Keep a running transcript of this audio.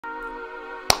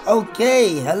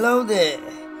Okay, hello there.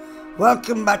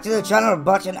 Welcome back to the channel,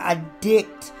 Button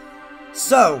Addict.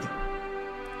 So,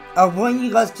 I want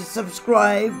you guys to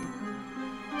subscribe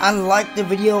and like the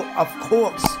video, of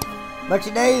course. But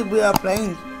today we are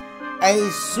playing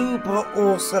a super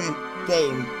awesome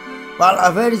game. Well,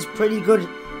 I've heard it's pretty good,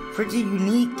 pretty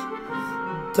unique.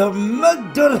 The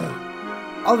Murder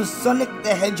of Sonic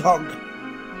the Hedgehog.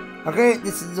 Okay,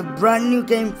 this is a brand new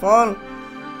game file.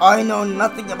 I know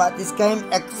nothing about this game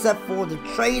except for the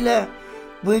trailer,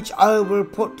 which I will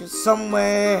put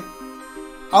somewhere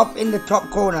up in the top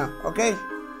corner, okay?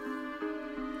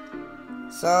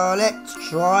 So let's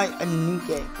try a new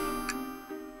game.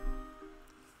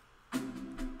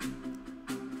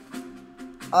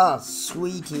 Ah,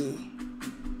 sweetie.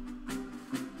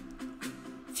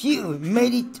 Phew,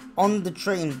 made it on the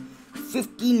train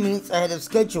 15 minutes ahead of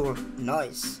schedule.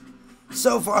 Nice.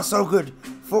 So far so good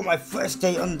for my first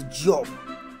day on the job.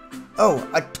 Oh,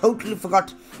 I totally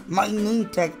forgot my name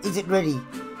tag isn't ready.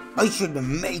 I should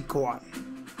make one.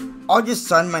 I'll just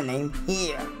sign my name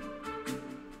here.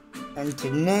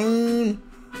 Enter name.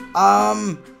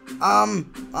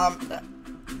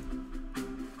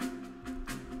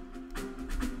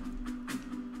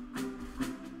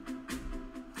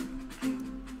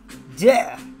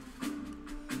 There.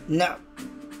 No.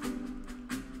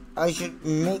 I should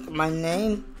make my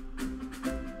name.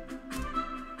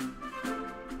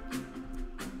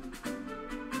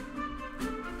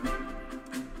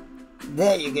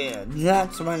 There you go.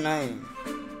 That's my name.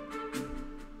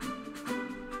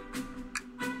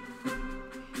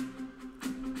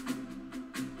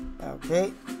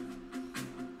 Okay.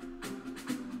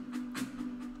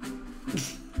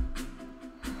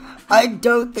 I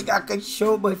don't think I can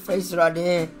show my face right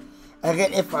here.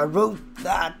 Again, if I wrote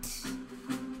that.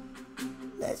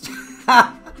 Let's.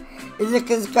 Is it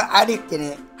because it's got Addict in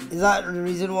it? Is that the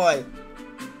reason why?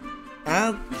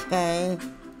 Okay.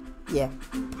 Yeah,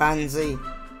 pansy.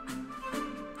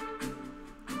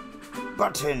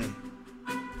 Button.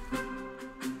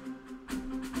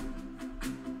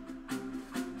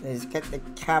 Let's get the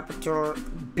capital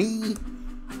B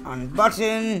on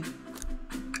button.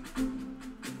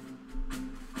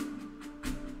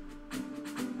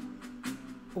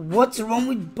 What's wrong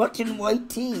with button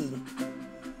YT?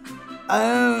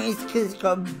 Oh, it's because it's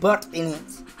got butt in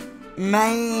it.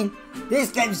 Man, this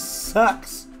game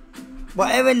sucks.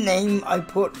 Whatever name I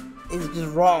put is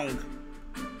just wrong.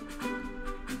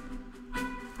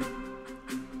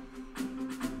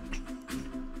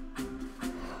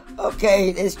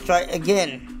 Okay, let's try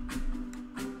again.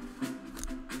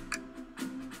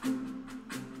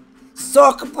 So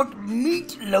I can put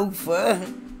Meat Loafer,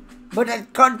 but I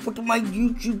can't put my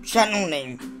YouTube channel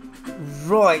name.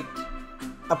 Right.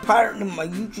 Apparently my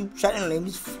YouTube channel name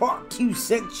is far too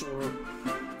sexual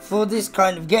for this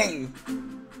kind of game.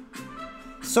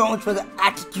 So much for the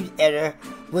attitude error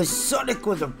where Sonic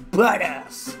was a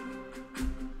badass.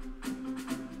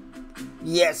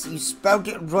 Yes, you spelled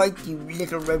it right, you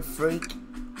little red freak.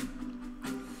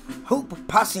 Hope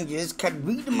passengers can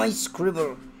read my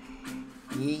scribble.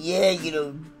 Yeah, you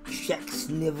know, Jack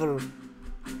Snivel.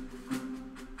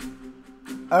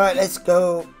 Alright, let's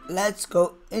go. Let's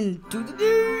go into the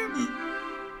game.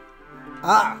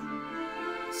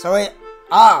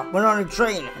 We're on a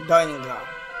train, a dining car.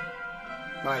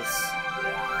 Nice.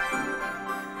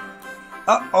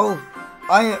 Uh-oh.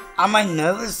 Am I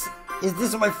nervous? Is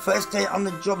this my first day on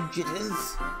the job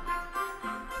jitters?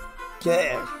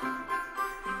 Good.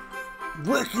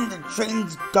 Working the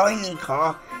train's dining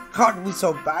car can't be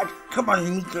so bad. Come on,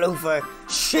 Meat Loafer.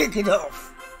 Shake it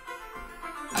off.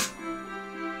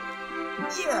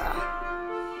 Yeah.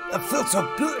 It feels so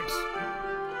good.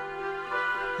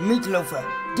 Meat Loafer,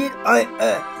 did I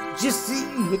just see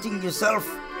you hitting yourself?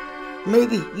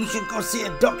 Maybe you should go see a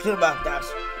doctor about that.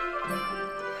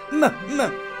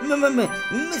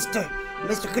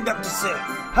 Mr. Conductor, sir,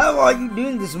 how are you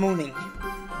doing this morning?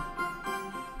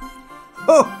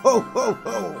 Ho, ho, ho,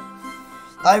 ho.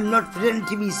 I'm not pretending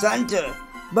to be Santa,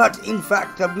 but in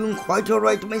fact I'm doing quite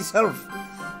alright myself,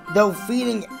 though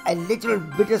feeling a little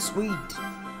bittersweet.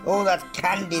 All that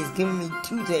candy is giving me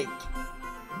toothache.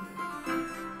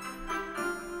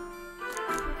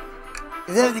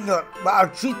 Is everything good? Well,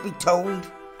 truth be told,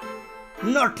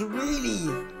 not really.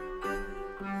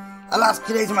 Alas,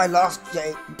 today's my last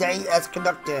day as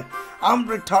conductor. I'm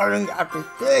retiring after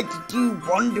 32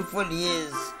 wonderful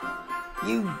years.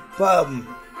 You bum.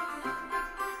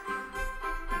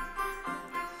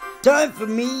 Time for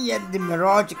me and the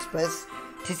Mirage Express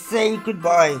to say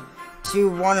goodbye to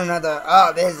one another.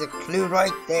 Ah, there's a clue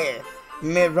right there.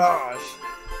 Mirage.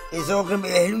 It's all gonna be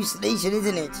a hallucination,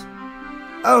 isn't it?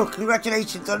 Oh,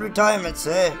 congratulations on retirement,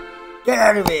 sir. Get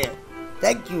out of here.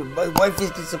 Thank you. My wife is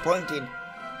disappointed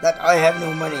that I have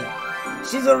no money.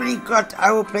 She's already got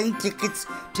our plane tickets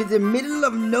to the middle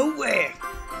of nowhere.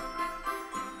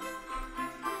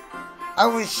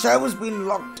 Our shower's been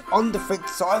locked on the fridge,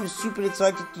 so I'm super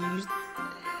excited to use.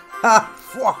 I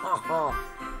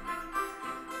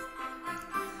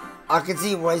can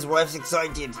see why his wife's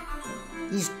excited.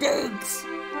 He stinks.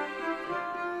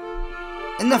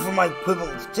 Enough of my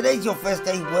quibbles. Today's your first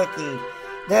day working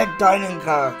the dining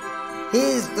car.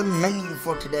 Here's the menu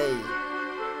for today.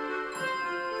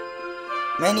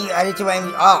 Menu added to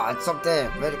Amy. Ah, it's up there.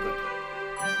 Very good.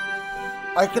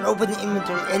 I can open the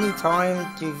inventory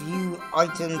anytime to view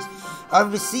items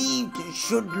I've received.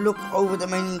 Should look over the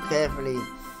menu carefully.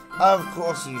 Of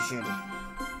course you should.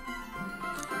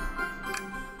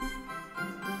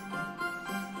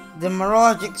 The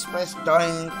Mirage Express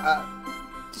dining.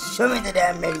 Show me the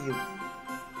damn menu.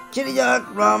 Chili dog,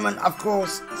 ramen, of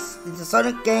course. It's a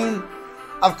Sonic game.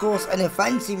 Of course, and a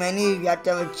fancy menu, you have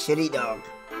to have a chili dog.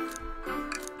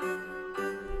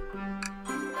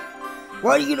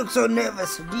 Why do you look so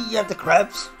nervous? Do you have the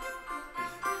crabs?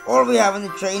 All we have on the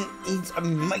train is a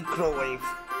microwave.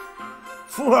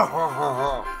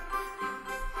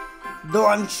 Though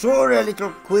I'm sure a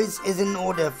little quiz is in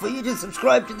order for you to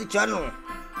subscribe to the channel.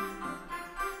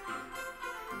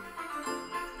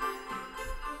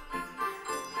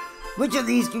 Which of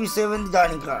these do we serve in the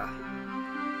dining car?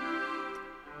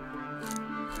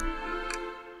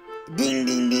 Ding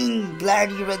ding ding,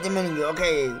 glad you read the menu.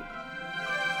 Okay.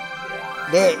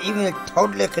 There, even a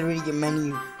toddler can read your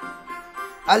menu.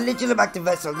 A little about the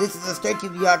vessel. This is a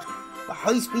state-of-the-art,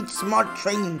 high-speed smart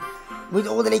train with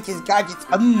all the latest gadgets.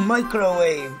 A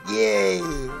microwave. Yay!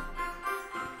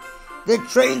 The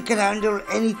train can handle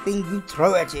anything you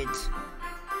throw at it.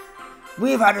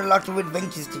 We've had a lot of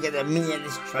adventures together, me and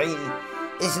this train.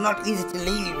 It's not easy to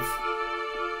leave.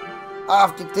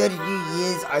 After 32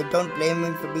 years, I don't blame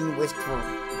him for being wistful.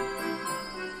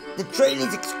 The train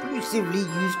is exclusively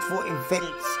used for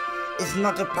events. It's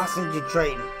not a passenger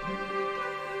train.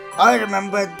 I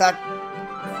remember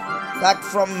that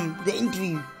from the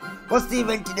interview. What's the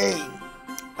event today?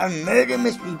 A murder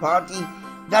mystery party.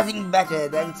 Nothing better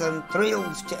than some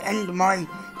thrills to end my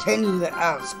tenure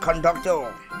as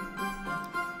conductor.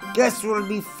 Guests will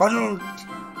be funneled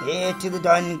here to the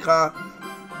dining car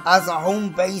as a home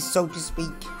base, so to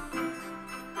speak.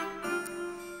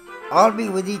 I'll be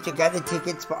with you to gather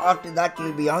tickets, but after that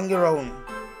you'll be on your own.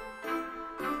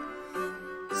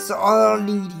 So I'll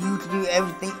need you to do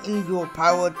everything in your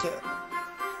power to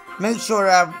make sure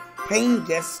our paying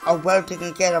guests are well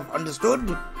taken care of.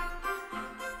 Understood?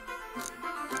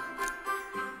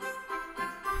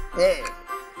 Hey,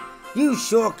 you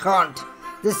sure can't.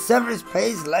 The service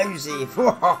pay is lousy.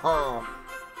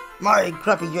 My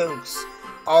crappy jokes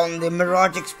on the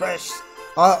Mirage Express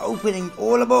are opening.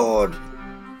 All aboard.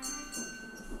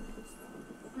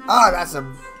 Ah,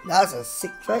 that's a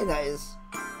sick train, that is.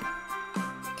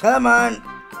 Come on.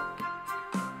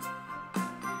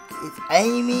 It's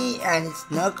Amy and it's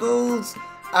Knuckles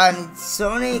and it's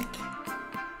Sonic.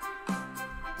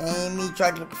 Amy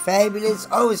tried to look fabulous.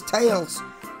 Oh, it's Tails.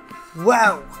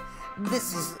 Wow,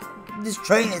 this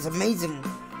train is amazing.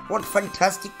 What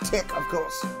fantastic tech, of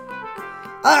course.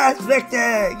 Ah, it's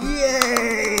Vector!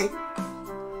 Yay!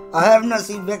 I have not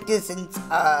seen Vector since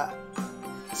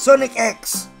Sonic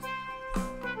X.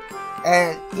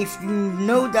 And if you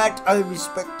know that, I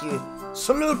respect you.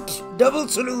 Salute! Double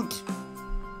salute!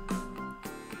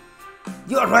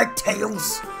 You're right,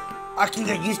 Tails. I can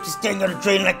get used to staying on a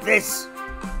train like this.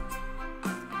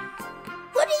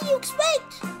 What do you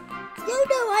expect? You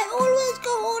know I always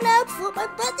go all out for my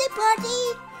birthday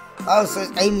party. Oh, so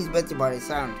it's Amy's birthday party,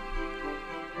 sound.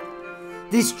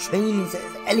 This train is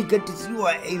as elegant as you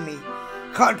are, Amy.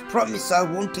 Can't promise I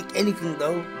won't take anything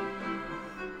though.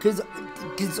 Cause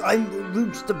I'm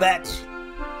rude to the bat.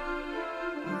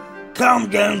 Calm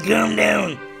down, calm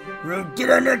down. Did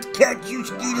I not catch you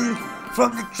stealing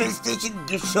from the train station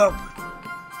gift shop?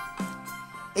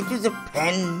 It was a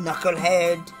pen,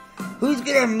 knucklehead. Who's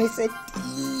gonna miss a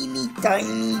teeny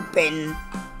tiny pen?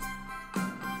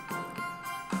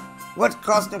 What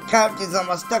cast of characters am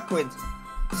I stuck with?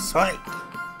 Sonic.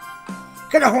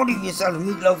 Get a hold of yourself,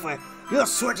 meatloafer. You're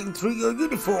sweating through your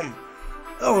uniform.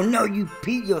 Oh no, you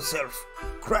peed yourself.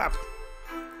 Crap.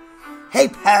 Hey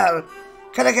pal,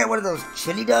 can I get one of those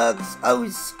chili dogs? Oh,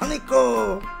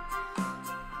 Sonico.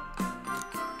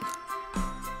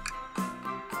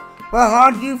 Well,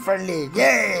 aren't you friendly?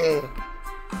 Yeah.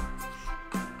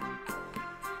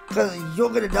 Cause you're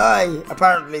gonna die,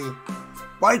 apparently.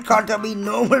 Why can't I be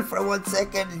normal for 1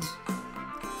 second?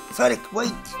 Sonic,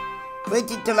 wait.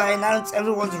 Wait until I announce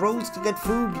everyone's roles to get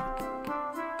food.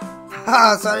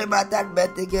 Ha, sorry about that,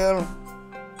 birthday girl.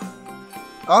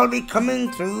 I'll be coming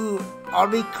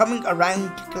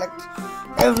around to collect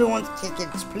everyone's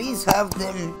tickets. Please have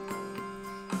them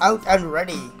out and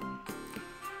ready.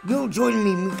 You'll join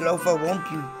me, Meatloafer,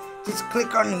 won't you? Just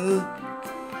click on who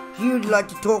you'd like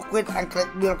to talk with and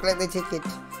we'll collect the ticket.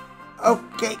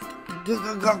 Okay,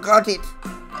 got it.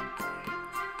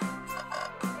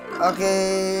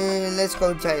 Okay, let's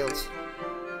go, Tails.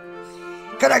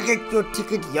 Can I get your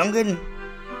ticket, young'un?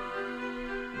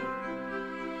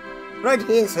 Right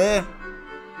here, sir.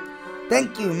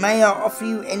 Thank you. May I offer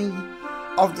you any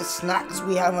of the snacks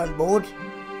we have on board?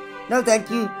 No,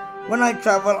 thank you. When I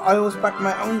travel, I always pack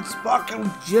my own sparkle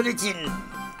gelatin.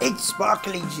 It's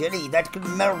sparkly jelly that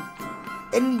can melt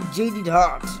any jaded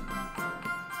heart.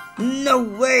 No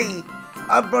way!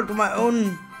 I brought my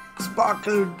own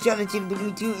sparkle gelatin with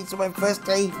me too. It's my first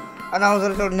day and I was a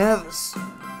little nervous.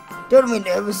 Don't be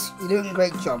nervous, you're doing a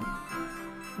great job.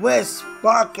 We're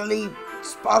sparkle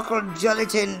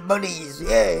gelatin buddies,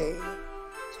 yay!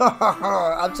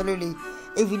 Absolutely.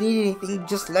 If you need anything,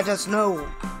 just let us know.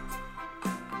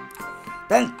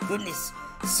 Thank goodness,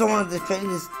 someone on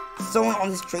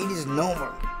this train is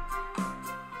normal.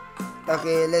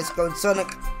 Okay, let's go,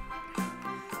 Sonic.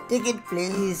 Ticket,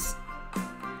 please.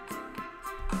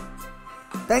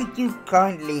 Thank you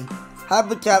kindly.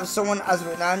 Happy to have someone as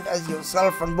renowned as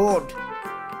yourself on board.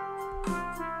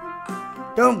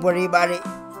 Don't worry about it.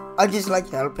 I just like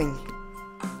helping.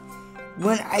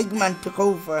 When Eggman took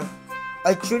over,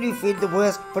 I truly feared the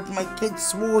worst, but my kids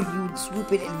swore you'd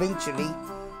swoop in eventually,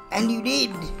 and you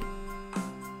did.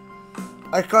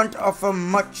 I can't offer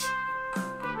much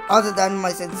other than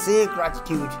my sincere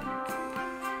gratitude.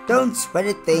 Don't sweat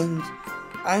it, things.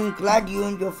 I'm glad you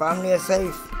and your family are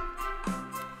safe.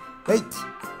 Wait,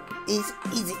 is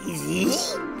he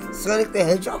Sonic the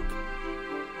Hedgehog?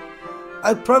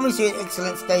 I promise you an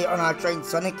excellent stay on our train,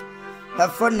 Sonic.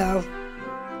 Have fun now.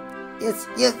 Yes,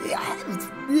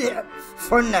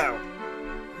 fun now.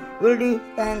 Will do,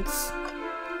 thanks.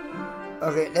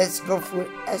 Okay, let's go for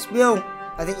SBO.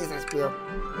 I think it's SBO.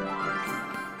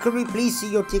 Could we please see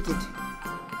your ticket?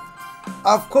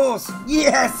 Of course,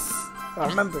 yes! I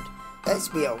remembered.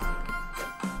 SBO.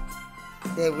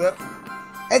 There we go.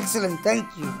 Excellent, thank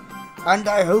you. And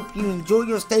I hope you enjoy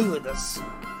your stay with us.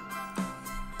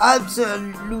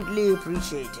 Absolutely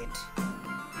appreciate it.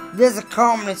 There's a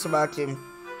calmness about him.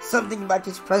 Something about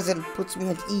his presence puts me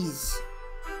at ease.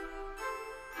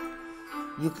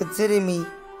 You consider me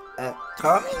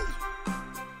calming?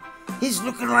 He's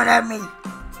looking right at me.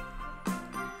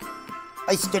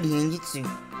 I study ninjutsu.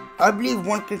 I believe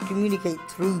one can communicate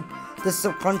through the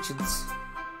subconscious.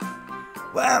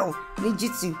 Wow,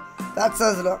 ninjutsu. That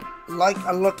sounds like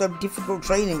a lot of difficult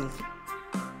training.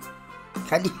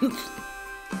 Can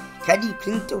you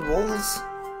cling to walls?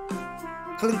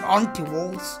 Cling onto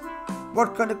walls?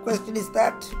 What kind of question is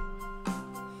that?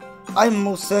 I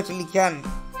most certainly can.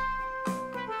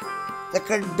 The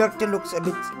conductor looks a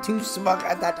bit too smug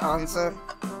at that answer.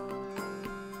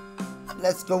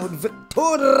 Let's go with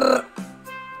Victor.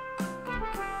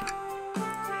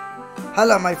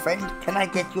 Hello, my friend. Can I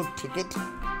get your ticket?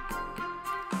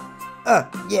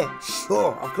 Yeah,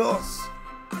 sure, of course.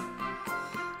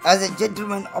 As a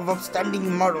gentleman of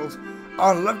upstanding morals,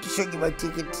 I'd love to show you my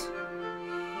ticket.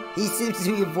 He seems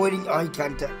to be avoiding eye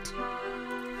contact.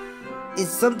 Is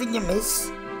something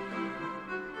amiss?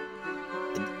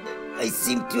 I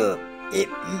seem to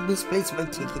misplace my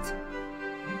ticket.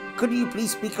 Could you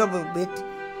please speak up a bit?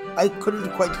 I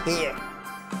couldn't quite hear.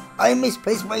 I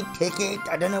misplaced my ticket.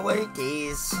 I don't know where it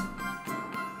is.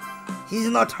 He's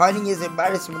not hiding his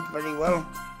embarrassment very well.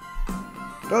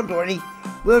 Don't worry.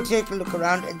 We'll take a look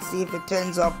around and see if it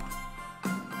turns up.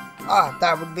 Ah,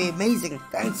 that would be amazing.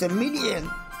 Thanks a million.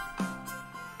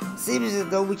 Seems as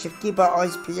though we should keep our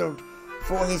eyes peeled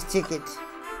for his ticket.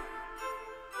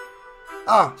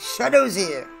 Ah, Shadow's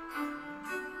here.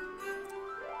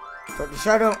 For the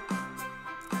Shadow.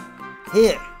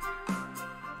 Here.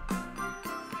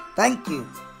 Thank you.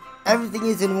 Everything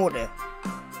is in order.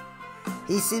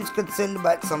 He seems concerned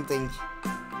about something.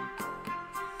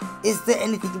 Is there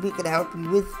anything we can help you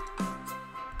with?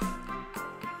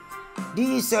 Do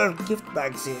you sell gift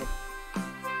bags here?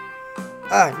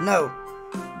 No.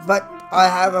 But I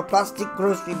have a plastic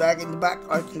grocery bag in the back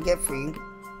I can get for you.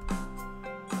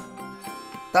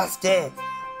 That's there.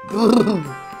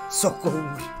 So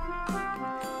cold.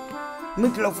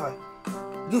 Meatloafer,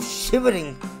 you're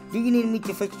shivering. Do you need me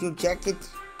to fix your jacket?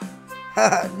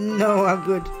 No, I'm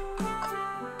good.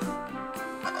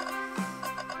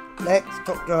 let's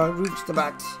talk to our roots the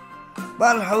bat.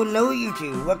 Well, hello you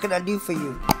two. What can I do for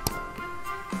you?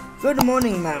 Good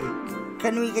morning, ma'am.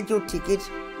 Can we get your ticket?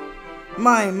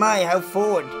 My, how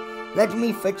forward. Let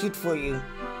me fetch it for you.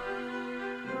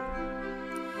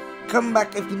 Come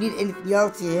back if you need anything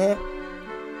else here.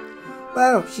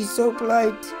 Wow, she's so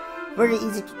polite. Very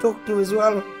easy to talk to as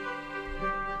well.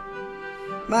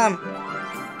 Ma'am,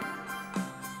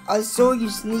 I saw you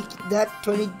sneak that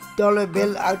 $20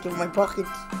 bill out of my pocket.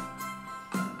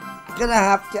 Can I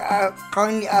have to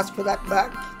kindly ask for that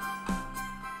back?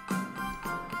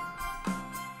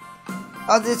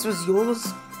 Oh, this was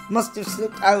yours? Must have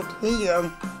slipped out. Here you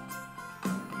go.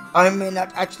 I may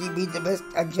not actually be the best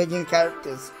at judging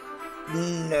characters.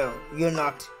 No, you're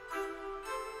not.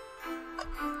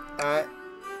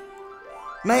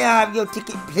 May I have your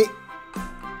ticket, please?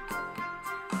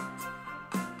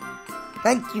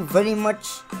 Thank you very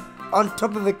much. On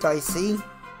top of it, I see.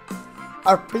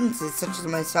 Our princes, such as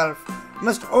myself,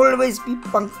 must always be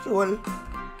punctual.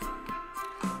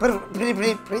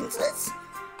 Princess?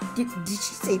 Did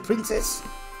she say princess?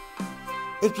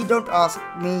 If you don't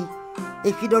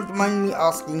mind me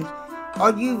asking,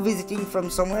 are you visiting from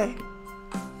somewhere?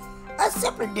 A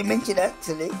separate dimension,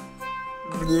 actually.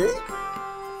 Yeah?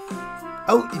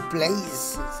 Oh, it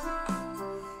plays.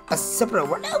 A separate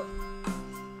what now?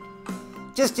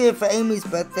 Just here for Amy's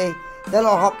birthday, then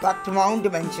I'll hop back to my own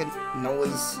dimension.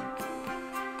 Noise.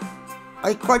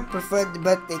 I quite prefer the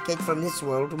birthday cake from this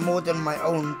world more than my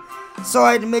own, so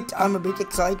I admit I'm a bit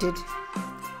excited.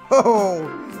 Oh,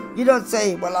 you don't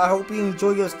say. Well, I hope you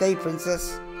enjoy your stay,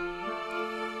 princess.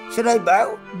 Should I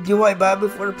bow? Do I bow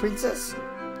before a princess?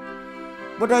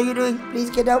 What are you doing? Please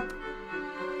get up.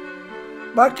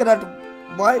 Why can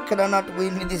I not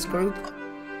win with this group?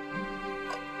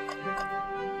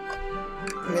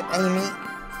 With Amy.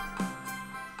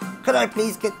 Could I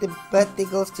please get the birthday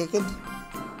girl's ticket?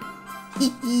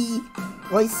 Hee.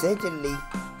 Why, certainly.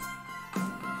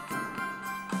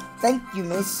 Thank you,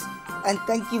 miss. And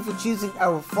thank you for choosing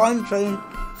our fine train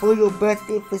for your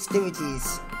birthday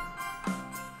festivities.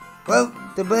 Well,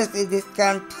 the birthday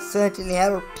discount certainly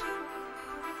helped.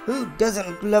 Who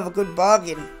doesn't love a good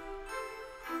bargain?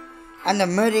 And the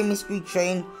murder mystery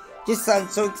train just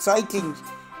sounds so exciting.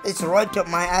 It's right up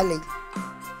my alley.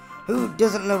 Who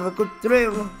doesn't love a good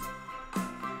thrill?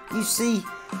 You see,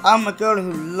 I'm a girl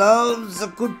who loves a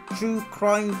good true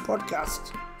crime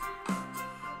podcast.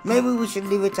 Maybe we should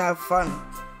leave it to have fun.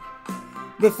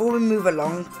 Before we move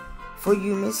along, for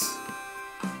you, miss.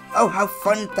 Oh, how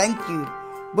fun, thank you.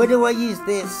 Where do I use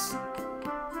this?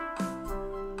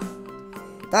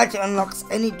 That unlocks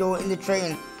any door in the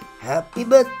train. Happy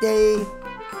birthday!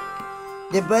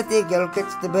 The birthday girl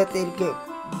gets the birthday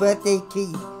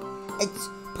key. It's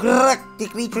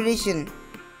practically tradition.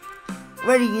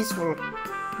 Very useful.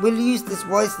 We'll use this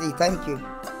wisely, thank you.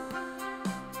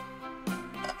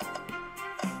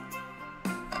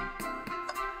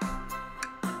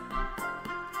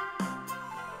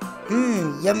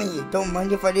 Yummy. Don't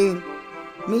mind if I do.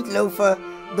 Meatloaf,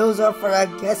 those are for our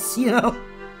guests, you know.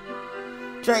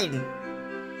 Train.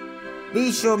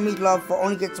 Be sure Meatloaf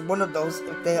only gets one of those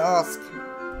if they ask.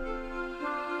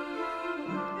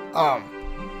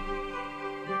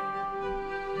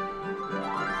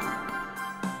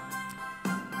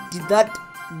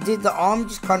 Did the arm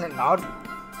just kind of nod?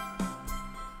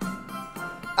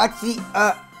 Actually,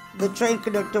 the train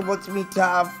conductor wants me to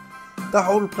have the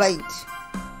whole plate.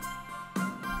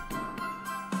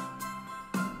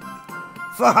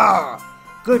 Faha!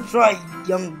 Good try,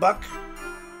 young buck.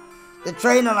 The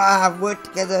train and I have worked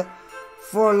together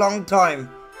for a long time.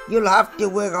 You'll have to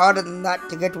work harder than that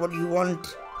to get what you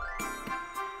want.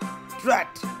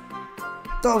 Drat!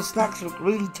 Those snacks look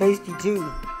really tasty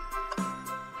too.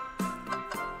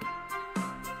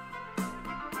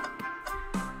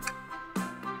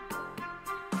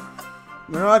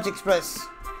 Mirage Express.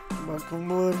 Welcome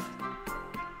aboard.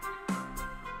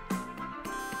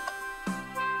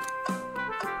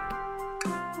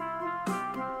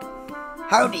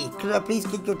 Howdy, could I please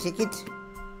get your ticket?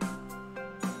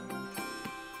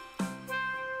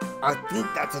 I think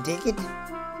that's a ticket.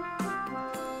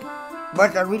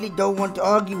 But I really don't want to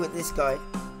argue with this guy.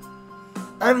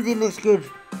 Everything looks good.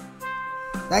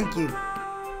 Thank you.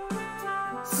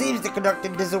 Seems the conductor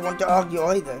doesn't want to argue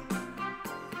either.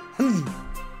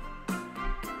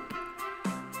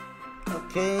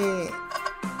 Okay.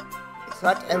 Is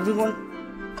that everyone?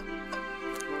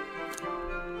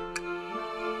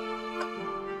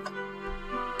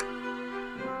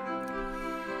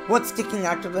 What's sticking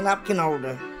out of the napkin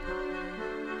holder?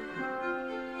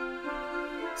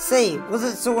 Say,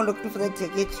 wasn't someone looking for the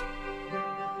ticket?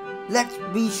 Let's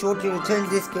be sure to return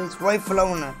this game's rightful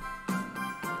owner.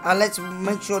 And let's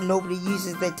make sure nobody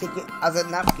uses their ticket as a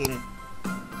napkin.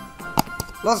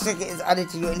 Lost ticket is added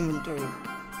to your inventory.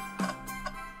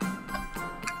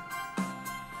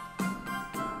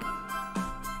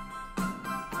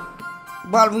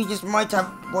 Well, we just might have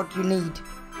what you need.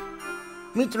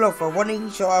 Meet Loafer, why don't you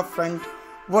show our friend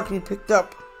what we picked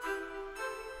up?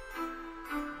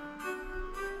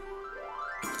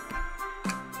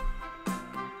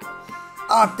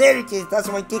 Ah, there it is, that's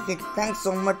my ticket. Thanks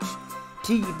so much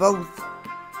to you both.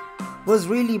 Was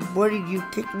really worried you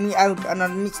kicked me out and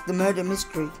I'd missed the murder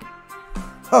mystery.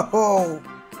 Ho ho!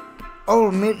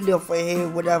 Old Meat Loafer here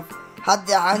would have had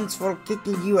their hands full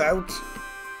kicking you out.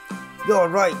 You're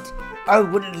right, I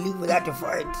wouldn't leave without a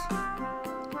fight.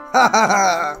 Ha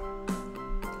ha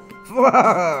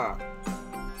ha!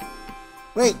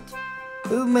 Wait,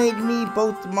 who made me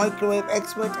both microwave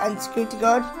expert and security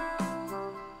guard?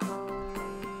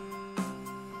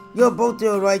 You're both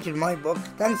doing right in my book.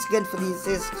 Thanks again for the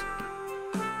assist.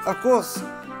 Of course,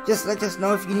 just let us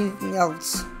know if you need anything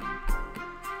else.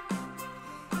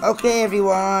 Okay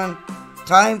everyone,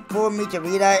 time for me to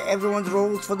read out everyone's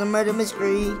roles for the murder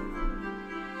mystery.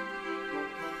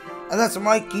 And that's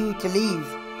my cue to leave.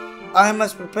 I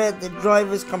must prepare the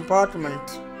driver's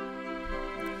compartment.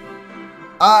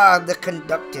 Ah, the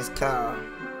conductor's car.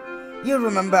 You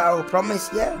remember our promise,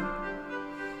 yeah?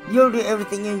 You'll do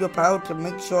everything in your power to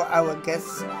make sure our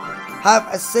guests have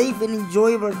a safe and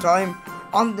enjoyable time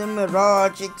on the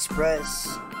Mirage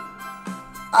Express.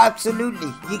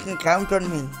 Absolutely, you can count on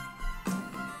me.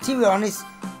 To be honest,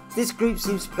 this group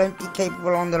seems plenty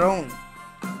capable on their own.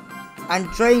 And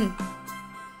train,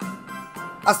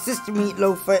 assist Meat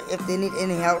Loafer if they need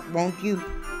any help, won't you?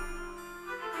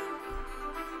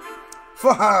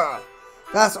 For her,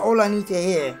 that's all I need to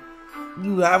hear.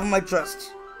 You have my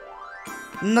trust.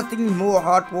 Nothing more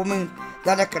heartwarming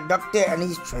than a conductor and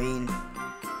his train.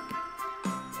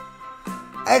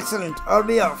 Excellent, I'll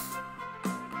be off.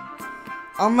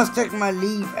 I must take my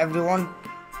leave, everyone.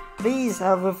 Please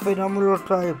have a phenomenal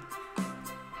time.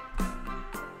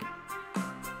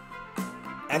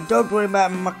 And don't worry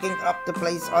about mucking up the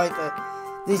place either.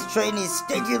 This train is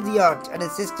state of the art and the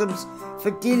systems for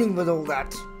dealing with all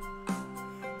that.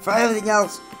 For everything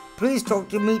else, please talk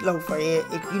to Meat Loafer here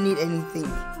if you need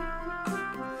anything.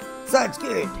 Sounds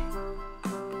good.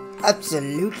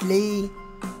 Absolutely.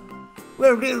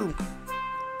 Will do.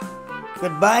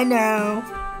 Goodbye now.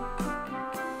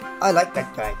 I like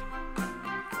that guide.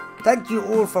 Thank you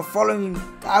all for following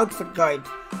the outfit guide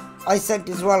I sent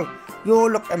as well. You all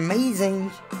look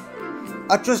amazing.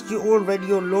 I trust you all read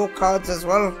your law cards as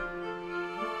well.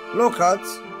 Law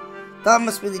cards? That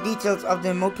must be the details of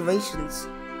their motivations.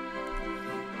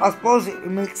 I suppose it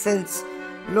makes sense.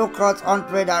 Law cards aren't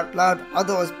read out loud,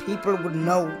 otherwise people would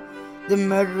know the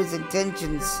murderer's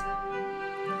intentions.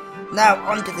 Now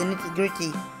on to the nitty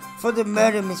gritty. For the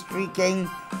murder mystery gang,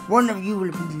 one of you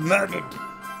will be murdered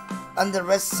and the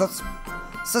rest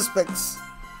suspects.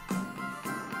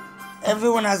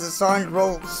 Everyone has assigned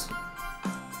roles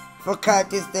for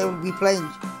characters they will be playing.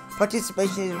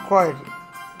 Participation is required,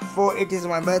 for it is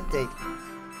my birthday.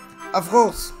 Of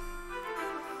course,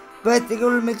 birthday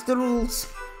girl makes the rules.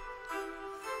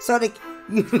 Sonic,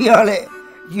 you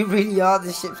really are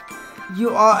the ship. You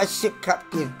are a ship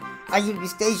captain, and you'll be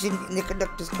stationed in the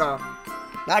conductor's car.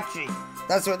 Naturally,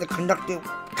 that's where the conductor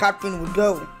captain would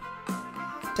go.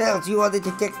 Tails, you are the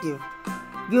detective.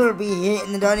 You'll be here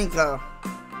in the dining car.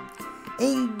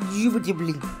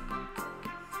 Indubitably.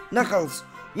 Knuckles,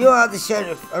 you are the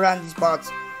sheriff around these parts.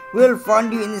 We'll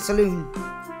find you in the saloon.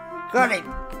 Got it.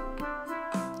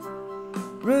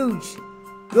 Rouge,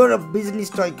 you're a business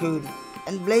tycoon.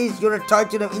 And Blaze, you're a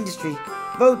titan of industry.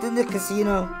 Both in the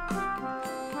casino.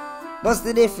 What's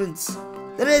the difference?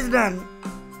 There is none.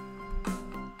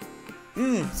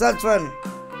 Sounds fun.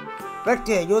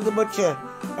 Vector, you're the butcher.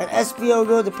 And SPO,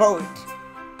 you're the poet.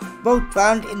 Both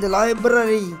found in the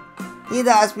library. Hear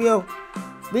that, SPO?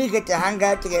 We get to hang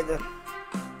out together.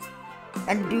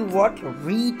 And do what?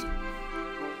 Read?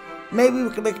 Maybe we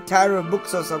can make a tower of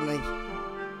books or something.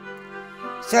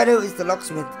 Shadow is the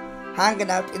locksmith, hanging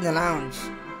out in the lounge.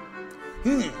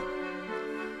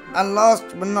 And last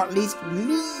but not least,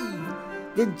 me,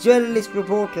 the journalist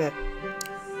reporter.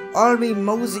 I'll be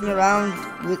moseying around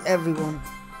with everyone.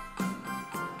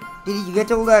 Did you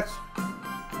get all that?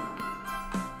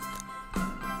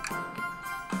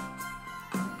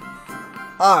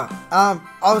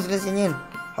 I was listening in.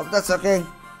 Hope that's okay.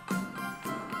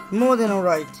 More than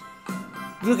alright.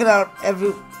 You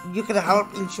can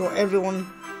help ensure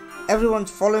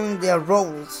everyone's following their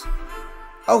roles.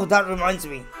 Oh, that reminds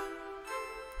me.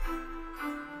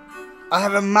 I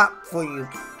have a map for you.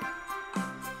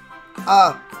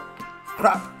 Ah,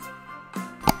 crap.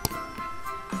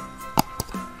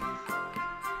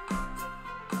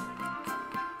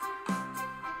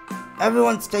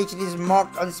 Everyone's station is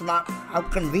marked on this map. How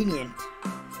convenient.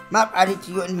 Map added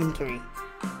to your inventory.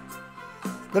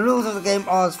 The rules of the game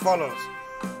are as follows.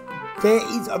 There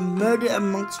is a murder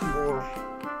amongst you all.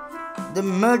 The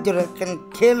murderer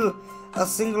can kill a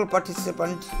single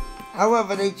participant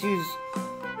however they choose,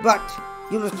 but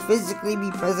you must physically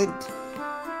be present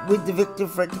with the victim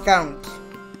for it to count.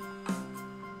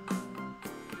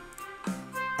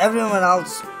 Everyone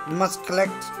else must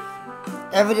collect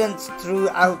evidence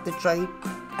throughout the trade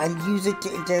and use it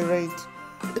to interrogate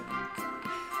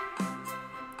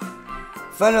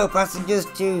fellow passengers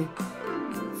to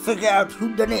figure out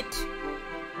who done it.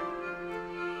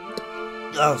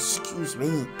 Oh, excuse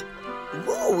me.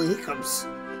 Whoa, hiccups.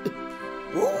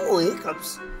 Whoa,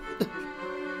 hiccups.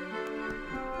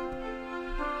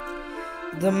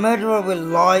 The murderer will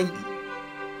lie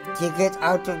to get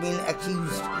out of being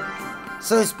accused.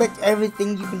 So inspect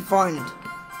everything you can find.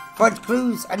 Find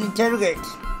clues and interrogate.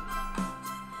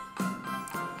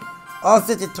 I'll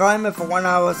set a timer for 1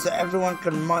 hour so everyone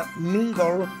can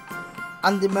mingle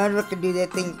and the murderer can do their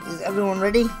thing. Is everyone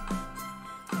ready?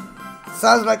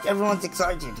 Sounds like everyone's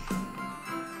excited.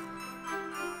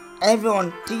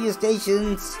 Everyone to your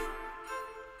stations.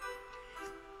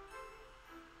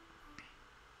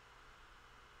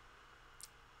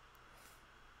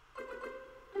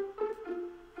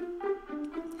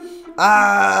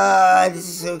 This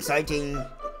is so exciting.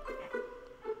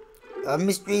 A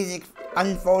mystery is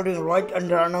unfolding right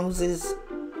under our noses.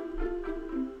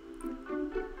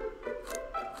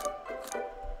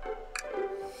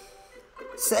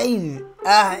 Same.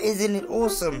 Isn't it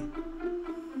awesome?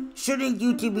 Shouldn't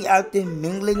you two be out there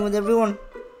mingling with everyone?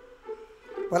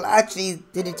 Well, actually,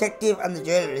 the detective and the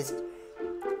journalist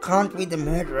can't be the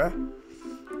murderer,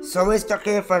 so we're stuck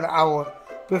here for an hour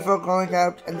before going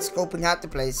out and scoping out the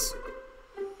place.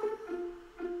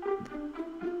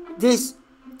 This,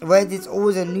 where there's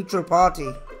always a neutral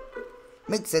party,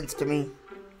 makes sense to me.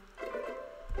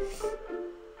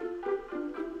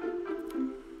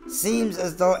 Seems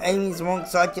as though Amy's more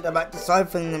excited about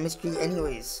deciphering the mystery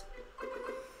anyways.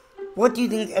 What do you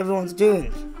think everyone's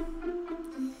doing?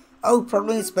 Oh,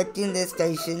 probably inspecting their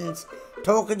stations,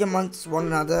 talking amongst one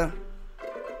another.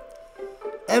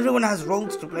 Everyone has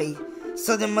roles to play,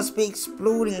 so they must be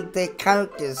exploring their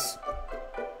characters.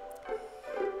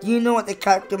 Do you know what their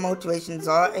character motivations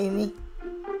are, Amy?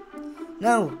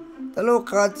 No, the law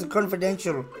cards are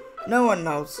confidential. No one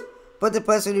knows, but the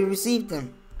person who received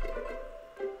them.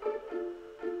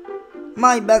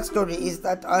 My backstory is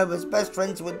that I was best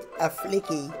friends with a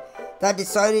flicky that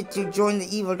decided to join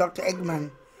the evil Dr. Eggman,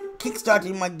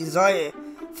 kickstarting my desire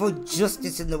for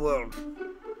justice in the world.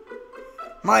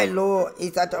 My law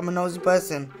is that I'm a nosy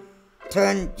person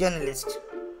turned journalist.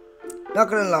 Not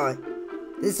gonna lie,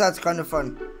 this sounds kind of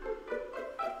fun.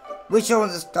 Wish I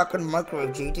wasn't stuck on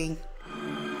microwave duty.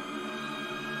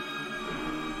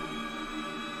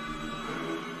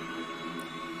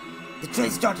 The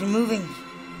train started moving.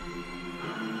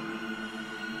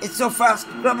 It's so fast.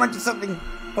 Grab onto something.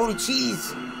 Holy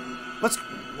cheese. What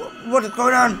is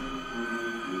going on?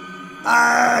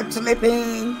 It's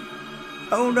slipping.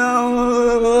 Hold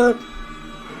on.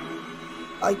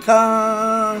 I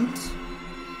can't.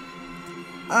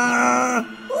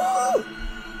 Woo.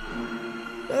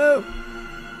 No.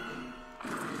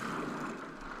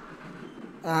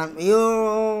 And we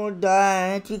all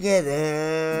die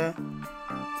together.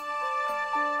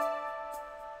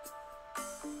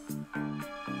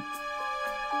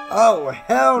 Oh,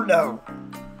 hell no.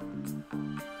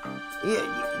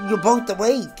 You're both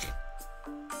awake.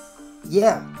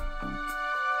 Yeah.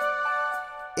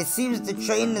 It seems the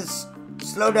train has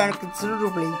slowed down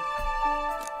considerably.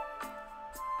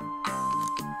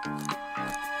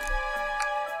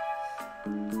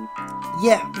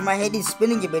 Yeah, my head is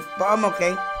spinning a bit, but I'm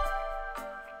okay.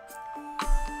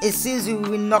 It seems we've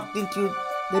been knocked into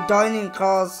the dining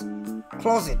car's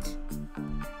closet.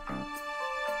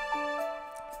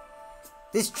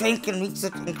 This train can reach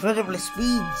such incredible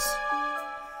speeds.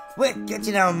 We're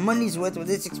getting our money's worth with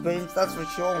this experience, that's for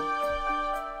sure.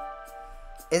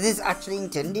 Is this actually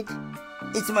intended?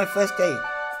 It's my first day,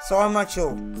 so I'm not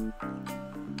sure.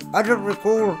 I don't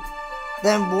recall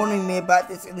them warning me about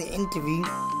this in the interview.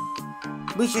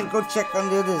 We should go check on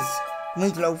the others.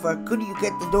 Meatloafer, could you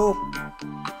get the door?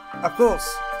 Of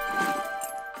course.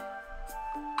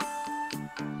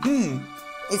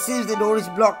 It seems the door is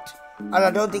blocked, and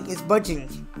I don't think it's budging.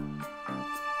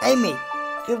 Amy,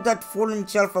 give that fallen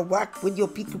shelf a whack with your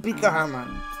pika pika hammer.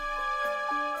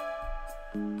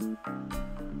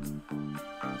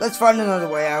 Let's find another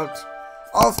way out.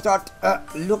 I'll start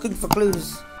looking for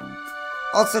clues.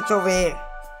 I'll search over here.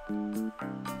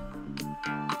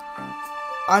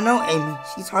 I know Amy,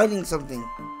 she's hiding something.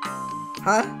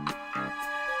 Huh?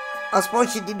 I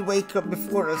suppose she did wake up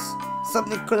before us.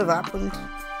 Something could have happened.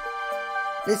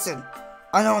 Listen,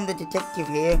 I know I'm the detective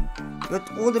here, but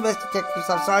all the best detectives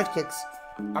have sidekicks.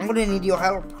 I'm gonna need your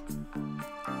help.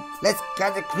 Let's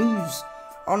gather clues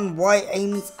on why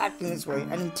Amy's acting this way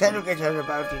and interrogate her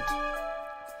about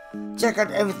it. Check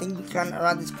out everything you can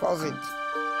around this closet.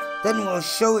 Then we'll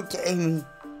show it to Amy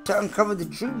to uncover the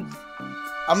truth.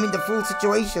 I mean the full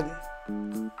situation.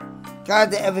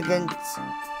 Gather evidence.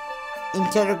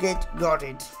 Interrogate. Got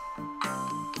it.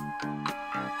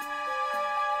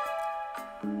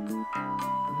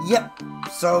 Yep.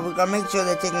 So we gotta make sure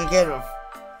they're taken care of.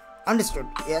 Understood.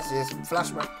 Yes.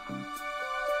 Flashback.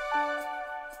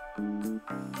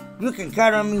 You can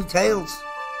count on me, Tails.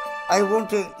 I won't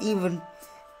turn evil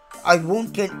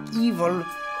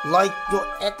like your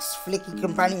ex-flicky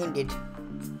companion did.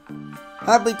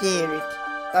 Happy to hear it.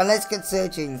 Now let's get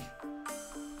searching.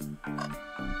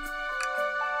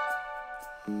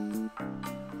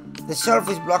 The shelf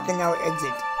is blocking our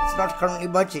exit. It's not currently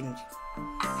budging.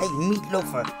 Hey, Meat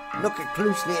Loafer, look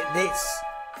closely at this.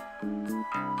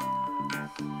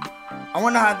 I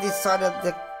wonder how this side of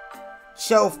the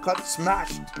shelf got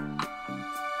smashed.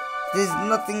 There's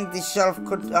nothing this shelf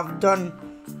could have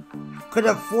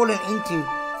fallen into,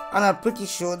 and I'm pretty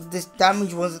sure this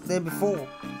damage wasn't there before.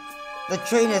 The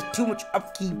train has too much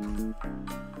upkeep.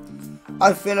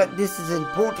 I feel like this is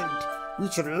important. We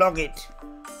should log it.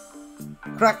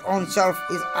 Crack on shelf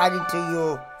is added to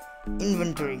your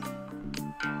inventory.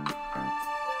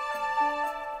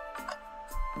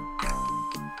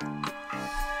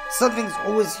 Something's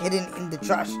always hidden in the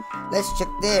trash. Let's check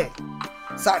there.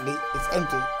 Sadly, it's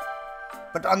empty.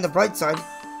 But on the bright side,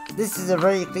 this is a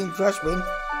very clean trash bin.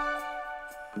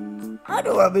 How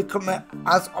do I become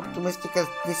as optimistic as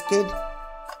this kid?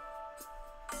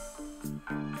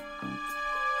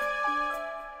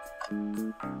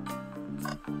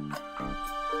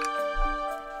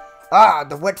 Ah,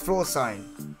 the wet floor sign.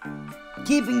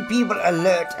 Keeping people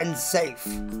alert and safe.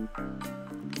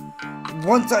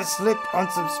 Once I slipped on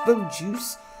some spilled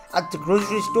juice at the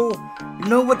grocery store.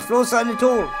 No wet floor sign at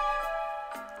all.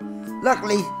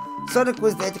 Luckily, Sonic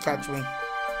was there to catch me.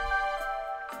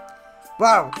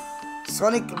 Wow,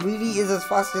 Sonic really is as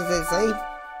fast as they say.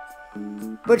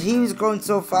 But he was going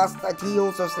so fast that he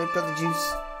also slipped on the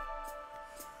juice.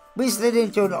 We slid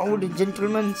into an older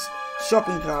gentleman's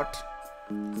shopping cart.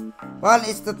 Well,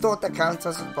 it's the thought that counts,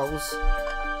 I suppose.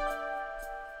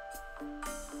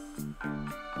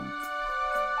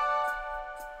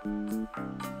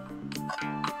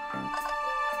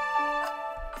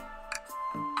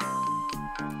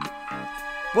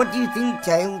 What do you think,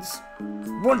 Tails?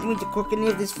 Want me to cook any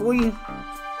of this for you?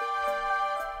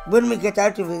 When we get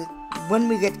out of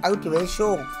it,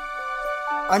 sure.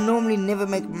 I normally never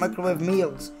make microwave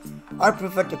meals. I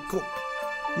prefer to cook.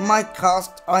 My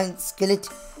cast iron skillet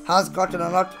has gotten a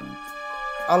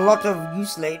lot of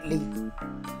use lately.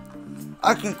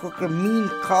 I can cook a mean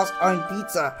cast iron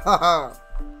pizza. Haha.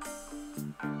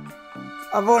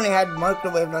 I've only had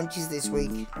microwave lunches this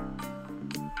week.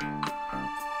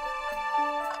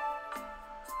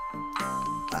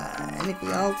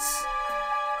 Anything else?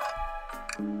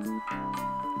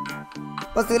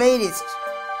 What's the latest?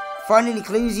 Find any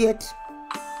clues yet?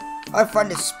 I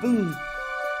found a spoon.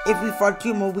 If we find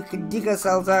two more, we can dig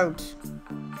ourselves out.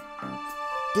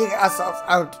 Dig ourselves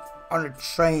out on a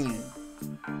train.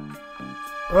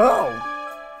 Oh!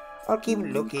 I'll keep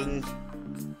looking.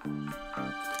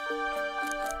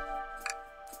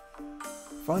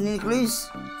 Find any clues?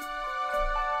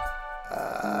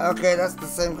 Okay, that's the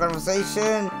same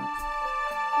conversation.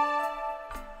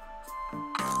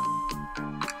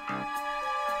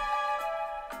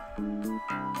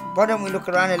 Why don't we look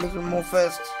around a little more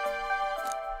first?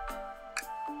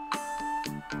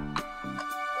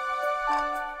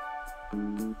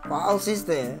 What else is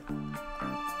there?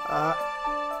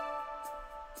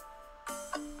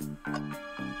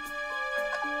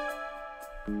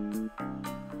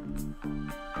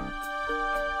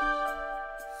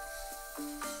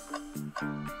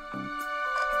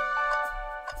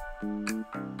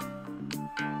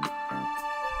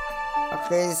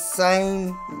 Okay,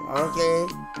 same. Okay.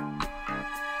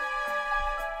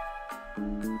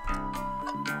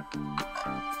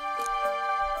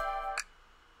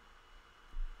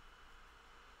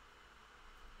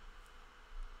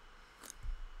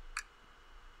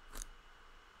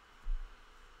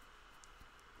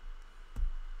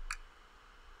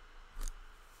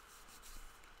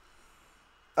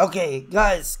 Okay,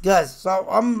 guys, so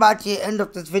I'm about to end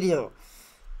up this video.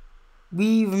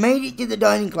 We've made it to the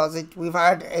dining closet. We've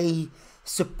had a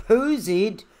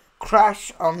supposed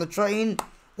crash on the train,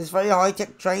 this very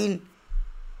high-tech train,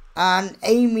 and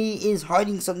Amy is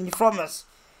hiding something from us.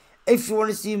 If you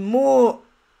want to see more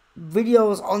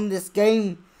videos on this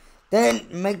game, then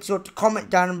make sure to comment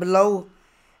down below.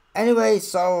 Anyway,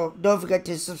 so don't forget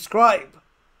to subscribe.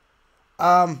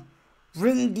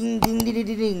 Ring ding ding ding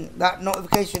ding ding that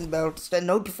notification bell to stay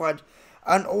notified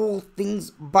on all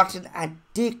things Button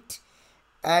Addict.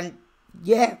 And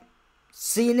yeah,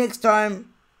 see you next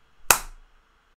time.